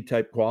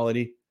MVP-type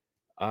quality,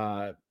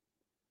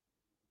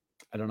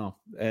 I don't know.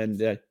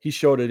 And he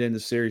showed it in the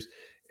series.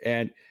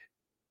 And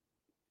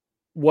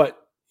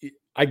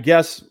I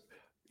guess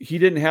he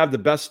didn't have the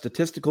best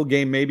statistical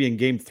game maybe in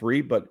game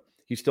 3, but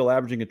he's still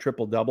averaging a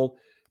triple-double.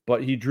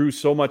 But he drew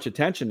so much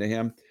attention to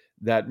him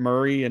that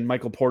Murray and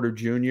Michael Porter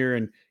Jr.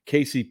 and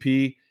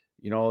KCP,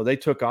 They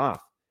took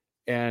off.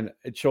 And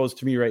it shows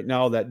to me right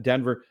now that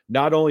Denver,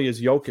 not only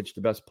is Jokic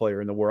the best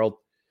player in the world,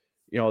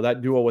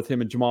 that duo with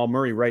him and Jamal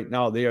Murray right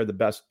now, they are the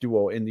best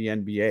duo in the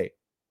NBA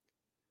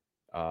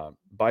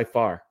by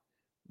far.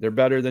 They're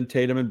better than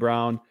Tatum and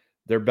Brown.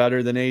 They're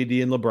better than AD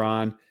and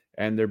LeBron.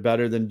 And they're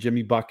better than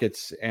Jimmy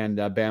Buckets and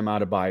Bam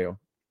Adebayo.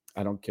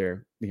 I don't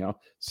care,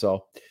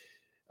 So,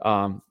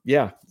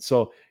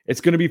 So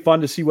it's going to be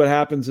fun to see what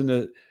happens in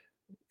the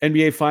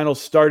NBA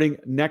Finals starting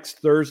next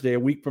Thursday, a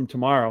week from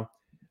tomorrow.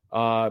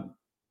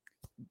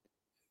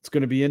 It's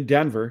going to be in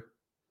Denver,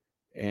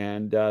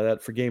 and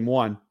that for game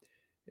one.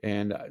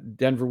 And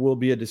Denver will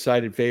be a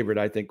decided favorite,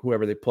 I think,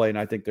 whoever they play, and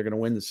I think they're going to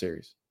win the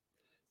series.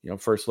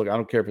 First look, I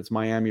don't care if it's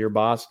Miami or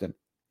Boston.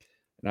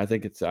 And I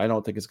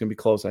don't think it's going to be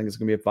close. I think it's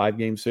going to be a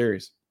 5-game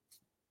series.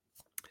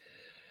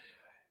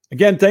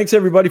 Again, thanks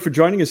everybody for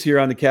joining us here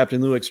on the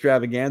Captain Lou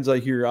Extravaganza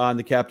here on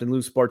the Captain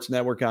Lou Sports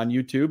Network on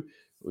YouTube.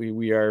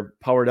 We are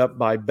powered up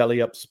by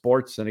Belly Up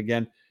Sports. And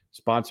again,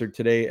 sponsored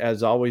today,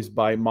 as always,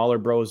 by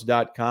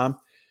MahlerBros.com.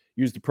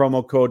 Use the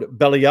promo code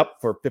BELLYUP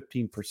for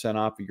 15%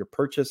 off of your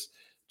purchase.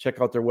 Check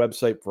out their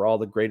website for all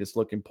the greatest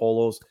looking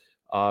polos.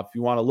 If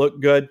you want to look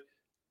good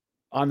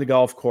on the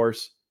golf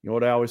course, you know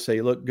what I always say,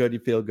 you look good, you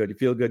feel good. You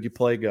feel good, you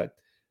play good.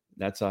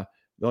 That's the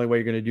only way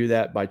you're going to do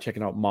that, by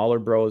checking out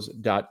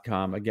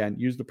MahlerBros.com. Again,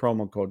 use the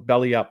promo code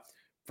BELLYUP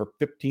for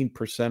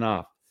 15%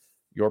 off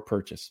your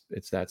purchase.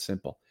 It's that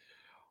simple.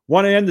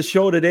 Want to end the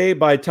show today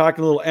by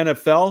talking a little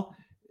NFL.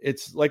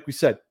 It's like we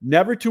said,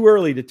 never too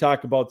early to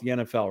talk about the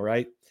NFL,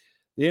 right?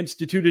 They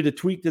instituted a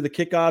tweak to the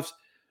kickoffs.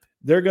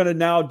 They're going to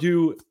now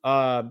do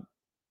a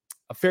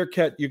fair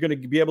catch. You're going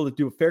to be able to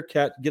do a fair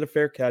catch, get a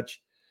fair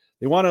catch.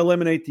 They want to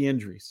eliminate the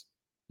injuries.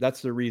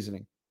 That's their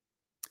reasoning.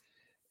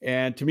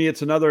 And to me,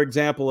 it's another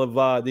example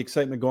of the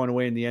excitement going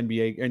away in the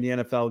NBA, in the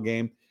NFL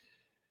game.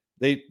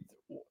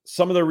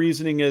 Some of the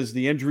reasoning is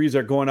the injuries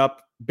are going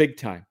up big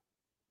time,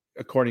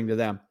 according to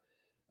them,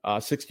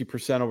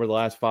 60% over the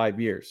last 5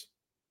 years.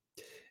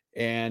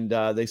 And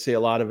they say a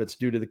lot of it's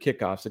due to the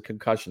kickoffs, the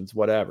concussions,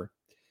 whatever.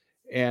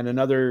 And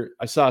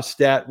I saw a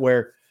stat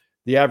where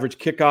the average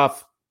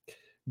kickoff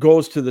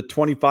goes to the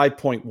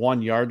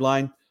 25.1 yard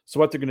line. So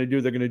what they're going to do,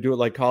 they're going to do it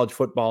like college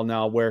football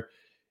now, where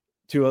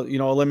to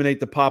eliminate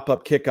the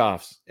pop-up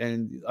kickoffs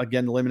and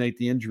again eliminate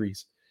the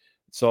injuries.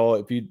 So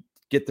if you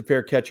get the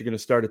fair catch, you're going to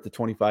start at the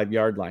 25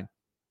 yard line.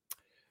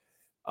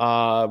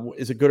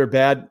 Is it good or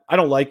bad? I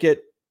don't like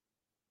it.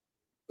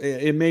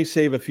 It may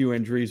save a few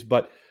injuries,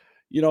 but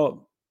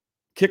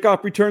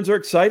kickoff returns are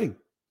exciting.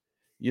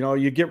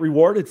 You get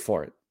rewarded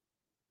for it.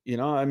 A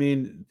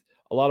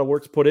lot of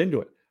work's put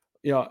into it.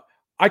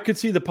 I could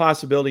see the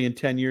possibility in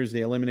 10 years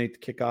they eliminate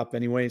the kickoff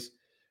anyways,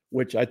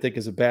 which I think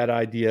is a bad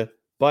idea.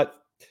 But,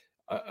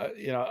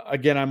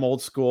 again, I'm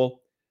old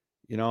school.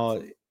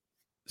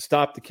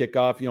 Stop the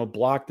kickoff,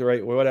 block the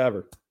right way,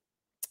 whatever.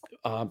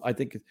 I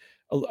think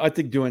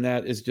doing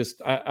that is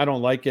just, I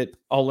don't like it.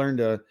 I'll learn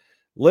to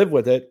live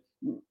with it,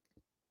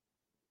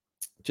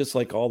 just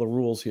like all the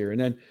rules here. And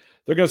then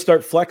they're going to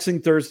start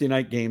flexing Thursday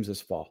night games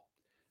this fall.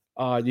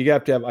 You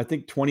have to have, I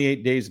think,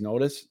 28 days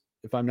notice,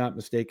 if I'm not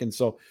mistaken.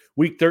 So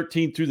week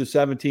 13 through the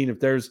 17, if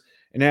there's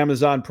an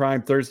Amazon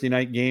Prime Thursday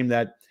night game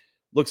that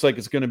looks like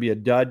it's going to be a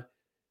dud,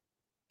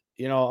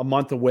 a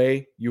month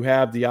away, you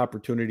have the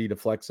opportunity to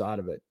flex out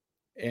of it.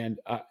 And,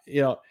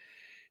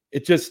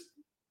 it just,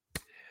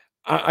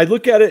 I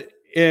look at it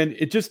and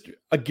it just,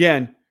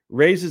 again,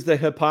 raises the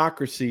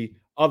hypocrisy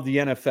of the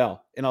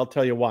NFL. And I'll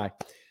tell you why.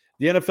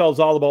 The NFL is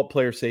all about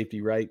player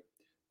safety, right?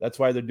 That's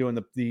why they're doing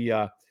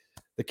the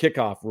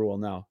kickoff rule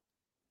now.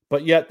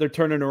 But yet they're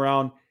turning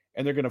around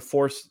and they're going to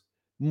force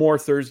more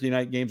Thursday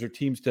night games or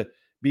teams to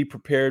be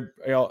prepared,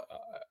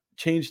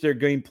 change their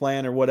game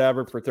plan or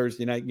whatever for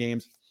Thursday night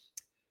games.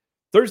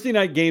 Thursday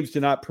night games do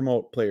not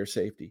promote player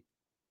safety.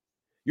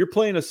 You're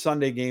playing a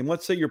Sunday game.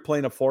 Let's say you're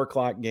playing a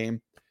 4:00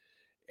 game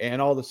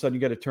and all of a sudden you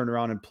got to turn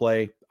around and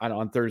play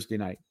on Thursday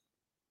night.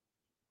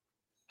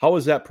 How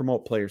does that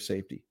promote player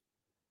safety?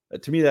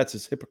 To me, that's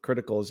as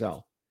hypocritical as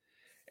hell.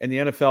 And the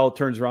NFL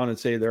turns around and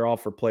say they're all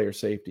for player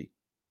safety.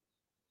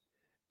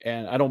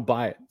 And I don't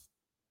buy it.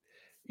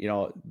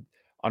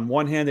 On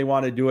one hand, they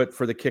want to do it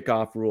for the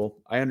kickoff rule.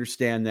 I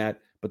understand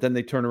that. But then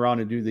they turn around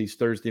and do these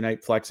Thursday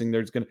night flexing.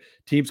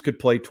 Teams could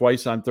play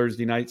twice on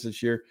Thursday nights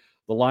this year.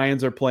 The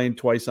Lions are playing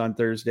twice on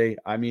Thursday.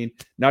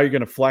 Now you're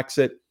going to flex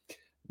it.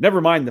 Never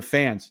mind the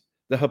fans.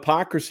 The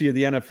hypocrisy of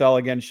the NFL,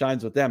 again,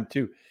 shines with them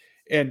too.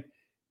 And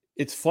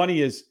it's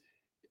funny is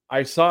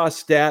I saw a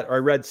stat or I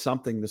read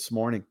something this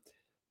morning.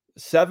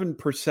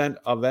 7%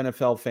 of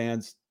NFL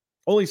fans,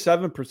 only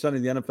 7%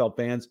 of the NFL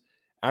fans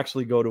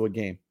actually go to a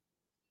game.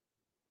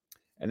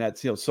 And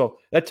that's, so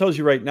that tells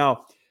you right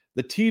now,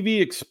 the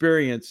TV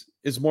experience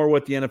is more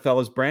what the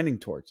NFL is branding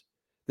towards.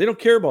 They don't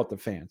care about the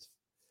fans.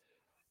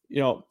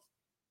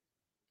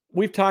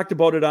 We've talked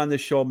about it on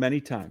this show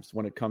many times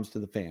when it comes to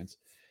the fans.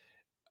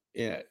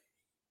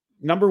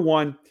 Number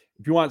one,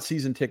 if you want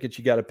season tickets,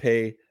 you got to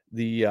pay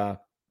the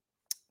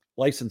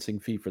licensing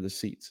fee for the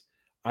seats.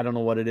 I don't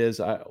know what it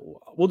is.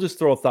 We'll just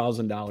throw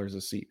 $1,000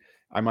 a seat.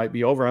 I might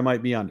be over, I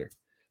might be under.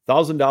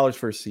 $1,000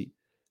 for a seat.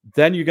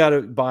 Then you got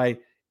to buy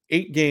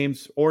 8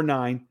 games or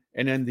 9,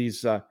 and then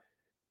these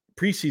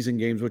preseason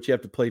games, which you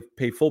have to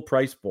pay full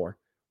price for,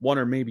 1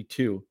 or maybe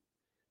 2,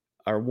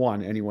 or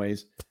 1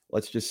 anyways.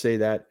 Let's just say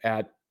that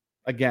at,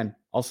 again,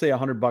 I'll say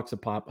 $100 a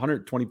pop,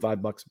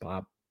 $125 a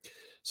pop.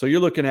 So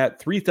you're looking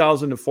at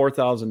 $3,000 to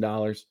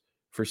 $4,000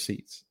 for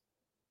seats.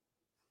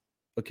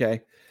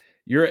 Okay.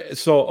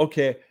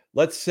 Okay.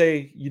 Let's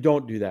say you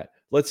don't do that.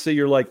 Let's say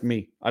you're like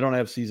me. I don't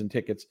have season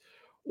tickets,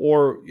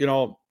 or,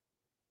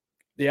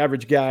 the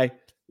average guy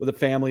with a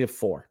family of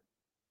 4,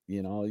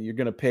 you're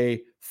going to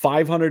pay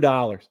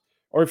 $500.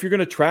 Or if you're going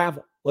to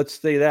travel, let's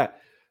say that,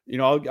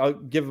 I'll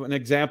give an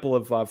example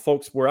of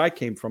folks where I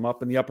came from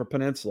up in the Upper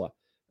Peninsula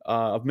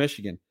of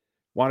Michigan,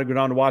 want to go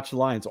down to watch the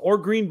Lions, or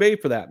Green Bay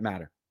for that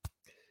matter.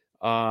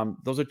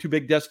 Those are 2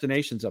 big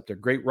destinations up there.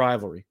 Great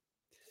rivalry.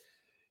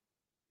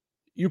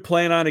 You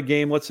plan on a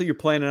game. Let's say you're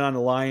planning on the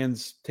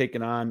Lions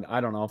taking on,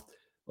 I don't know.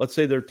 Let's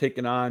say they're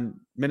taking on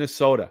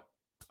Minnesota.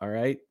 All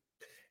right.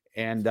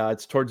 And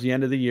it's towards the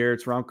end of the year.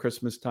 It's around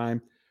Christmas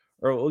time.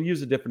 Or we'll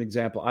use a different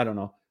example. I don't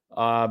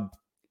know.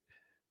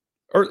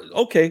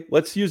 Okay,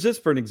 let's use this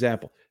for an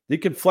example. They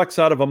could flex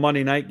out of a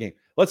Monday night game.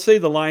 Let's say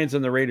the Lions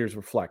and the Raiders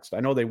were flexed.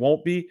 I know they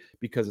won't be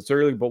because it's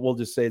early, but we'll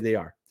just say they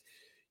are.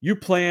 You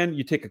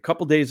take a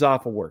couple days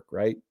off of work,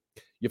 right?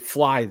 You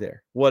fly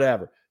there,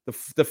 whatever.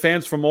 The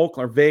fans from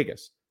Oakland or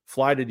Vegas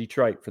fly to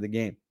Detroit for the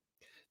game.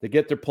 They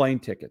get their plane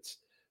tickets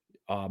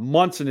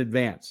months in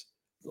advance.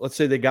 Let's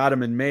say they got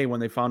them in May when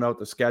they found out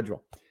the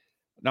schedule.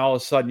 Now all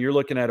of a sudden you're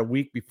looking at a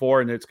week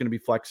before and it's going to be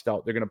flexed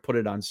out. They're going to put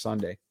it on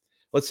Sunday.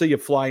 Let's say you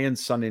fly in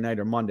Sunday night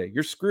or Monday.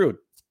 You're screwed.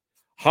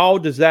 How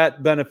does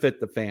that benefit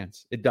the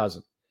fans? It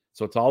doesn't.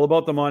 So it's all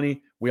about the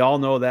money. We all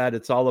know that.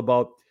 It's all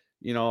about,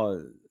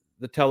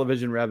 the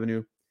television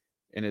revenue,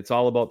 and it's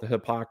all about the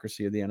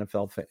hypocrisy of the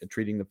NFL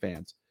treating the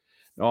fans.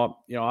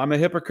 I'm a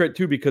hypocrite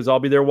too because I'll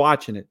be there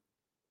watching it.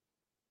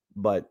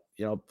 But,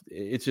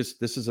 it's just,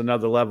 this is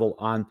another level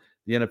on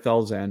the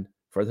NFL's end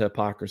for the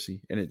hypocrisy,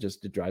 and it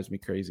drives me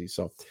crazy.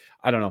 So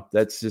I don't know.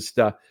 That's just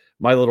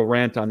my little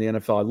rant on the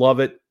NFL. I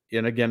love it.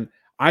 And again,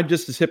 I'm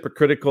just as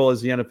hypocritical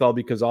as the NFL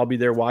because I'll be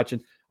there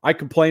watching. I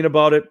complain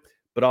about it,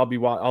 but I'll be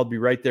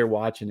right there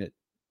watching it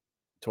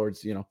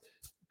towards,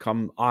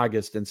 come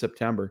August and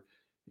September,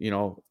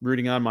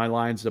 rooting on my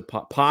Lions to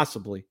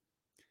possibly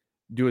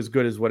do as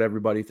good as what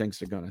everybody thinks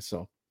they're gonna.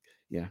 So,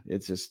 yeah,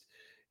 it's just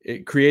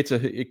it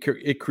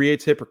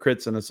creates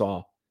hypocrites in us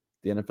all.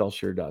 The NFL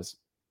sure does.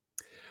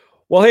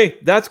 Well, hey,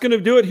 that's going to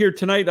do it here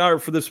tonight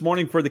for this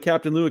morning for the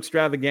Captain Lou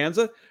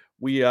Extravaganza.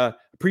 We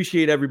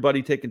appreciate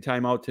everybody taking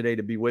time out today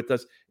to be with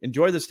us.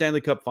 Enjoy the Stanley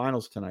Cup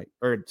Finals tonight,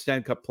 or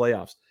Stanley Cup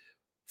playoffs.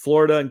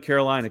 Florida and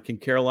Carolina. Can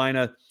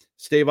Carolina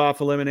stave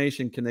off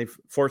elimination? Can they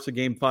force a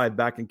Game 5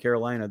 back in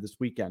Carolina this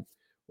weekend?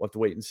 We'll have to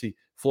wait and see.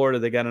 Florida,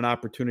 they got an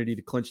opportunity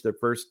to clinch their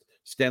first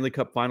Stanley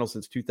Cup final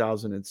since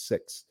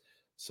 2006.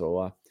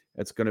 So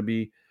it's going to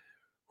be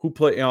who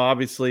play.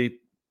 Obviously,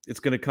 it's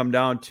going to come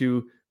down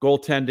to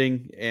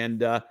goaltending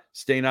and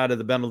staying out of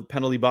the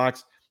penalty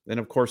box. Then,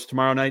 of course,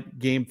 tomorrow night,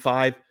 Game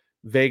 5,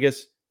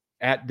 Vegas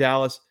at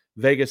Dallas.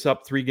 Vegas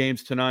up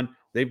 3-0.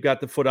 They've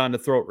got the foot on the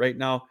throat right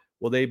now.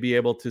 Will they be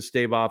able to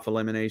stave off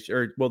elimination,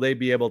 or will they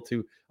be able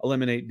to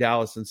eliminate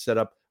Dallas and set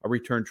up a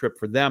return trip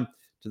for them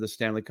to the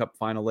Stanley Cup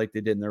final like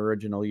they did in their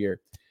original year?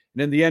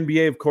 And in the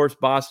NBA, of course,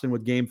 Boston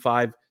with Game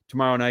 5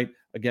 tomorrow night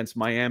against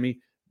Miami.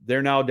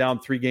 They're now down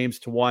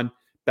 3-1,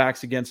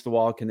 backs against the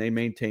wall. Can they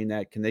maintain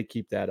that? Can they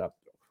keep that up?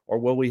 Or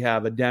will we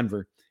have a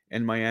Denver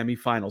and Miami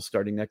final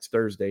starting next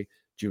Thursday,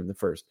 June the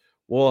 1st?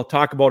 We'll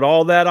talk about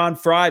all that on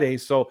Friday,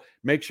 so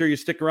make sure you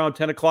stick around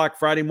 10 o'clock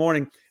Friday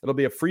morning. It'll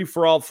be a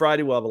free-for-all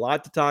Friday. We'll have a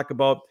lot to talk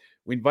about.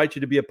 We invite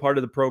you to be a part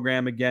of the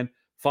program again.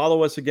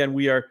 Follow us again.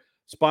 We are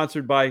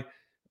sponsored by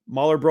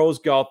Mahler Bros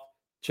Golf.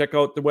 Check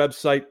out the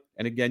website.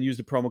 And again, use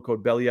the promo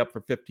code BELLYUP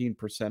for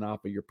 15%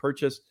 off of your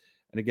purchase.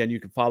 And again, you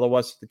can follow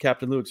us, the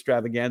Captain Lou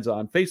Extravaganza,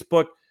 on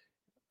Facebook,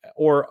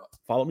 or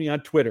follow me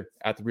on Twitter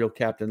at The Real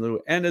Captain Lou.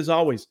 And as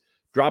always,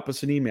 drop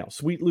us an email,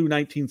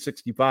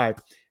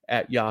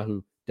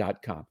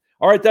 sweetlou1965@yahoo.com.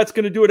 All right, that's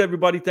going to do it,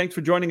 everybody. Thanks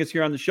for joining us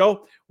here on the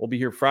show. We'll be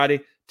here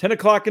Friday, 10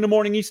 o'clock in the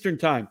morning Eastern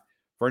time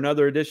for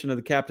another edition of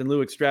the Captain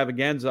Lou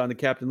Extravaganza on the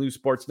Captain Lou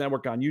Sports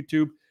Network on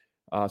YouTube.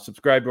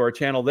 Subscribe to our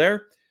channel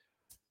there.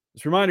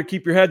 Just a reminder,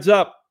 keep your heads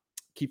up,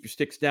 keep your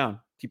sticks down,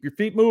 keep your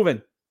feet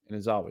moving, and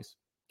as always,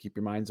 keep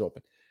your minds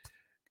open.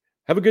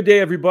 Have a good day,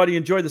 everybody.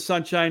 Enjoy the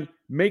sunshine.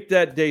 Make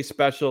that day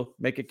special.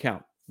 Make it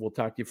count. We'll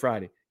talk to you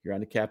Friday here on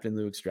the Captain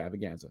Lou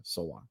Extravaganza.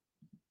 So long.